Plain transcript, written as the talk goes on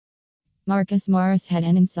Marcus Morris had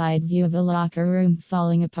an inside view of the locker room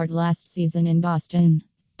falling apart last season in Boston.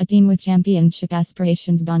 A team with championship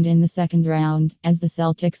aspirations bombed in the second round, as the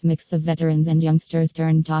Celtics' mix of veterans and youngsters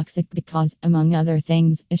turned toxic because, among other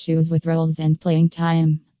things, issues with roles and playing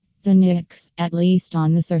time. The Knicks, at least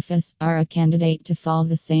on the surface, are a candidate to fall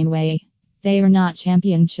the same way. They are not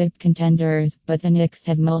championship contenders, but the Knicks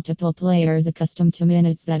have multiple players accustomed to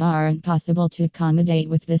minutes that aren't possible to accommodate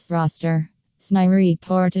with this roster. SNY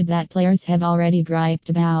reported that players have already griped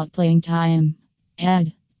about playing time.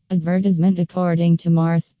 Advertisement. According to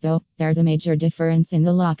Morris, though, there's a major difference in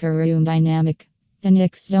the locker room dynamic. The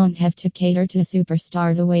Knicks don't have to cater to a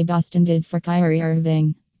superstar the way Boston did for Kyrie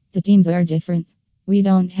Irving. The teams are different. We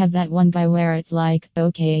don't have that one guy where it's like,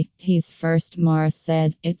 okay, he's first, Morris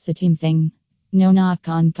said, it's a team thing. No knock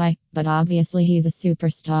on Kai, but obviously he's a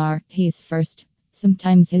superstar, he's first.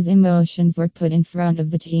 Sometimes his emotions were put in front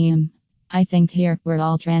of the team. I think here we're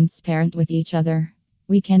all transparent with each other.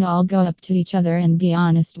 We can all go up to each other and be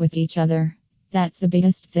honest with each other. That's the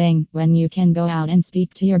biggest thing, when you can go out and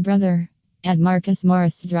speak to your brother. Marcus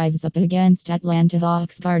Morris drives up against Atlanta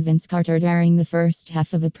Hawks guard Vince Carter during the first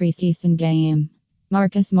half of a preseason game.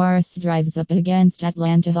 Marcus Morris drives up against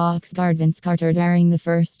Atlanta Hawks guard Vince Carter during the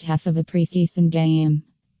first half of a preseason game.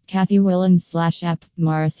 Kathy Willens/App.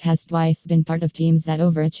 Morris has twice been part of teams that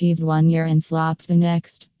overachieved one year and flopped the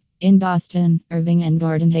next. In Boston, Irving and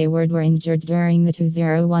Gordon Hayward were injured during the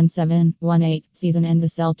 2017-18 season, and the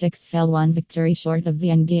Celtics fell one victory short of the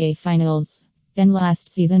NBA Finals. Then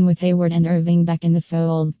last season, with Hayward and Irving back in the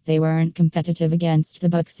fold, they weren't competitive against the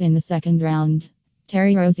Bucks in the second round.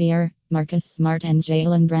 Terry Rozier, Marcus Smart and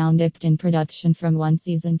Jaylen Brown dipped in production from one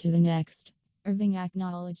season to the next. Irving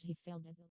acknowledged he failed as a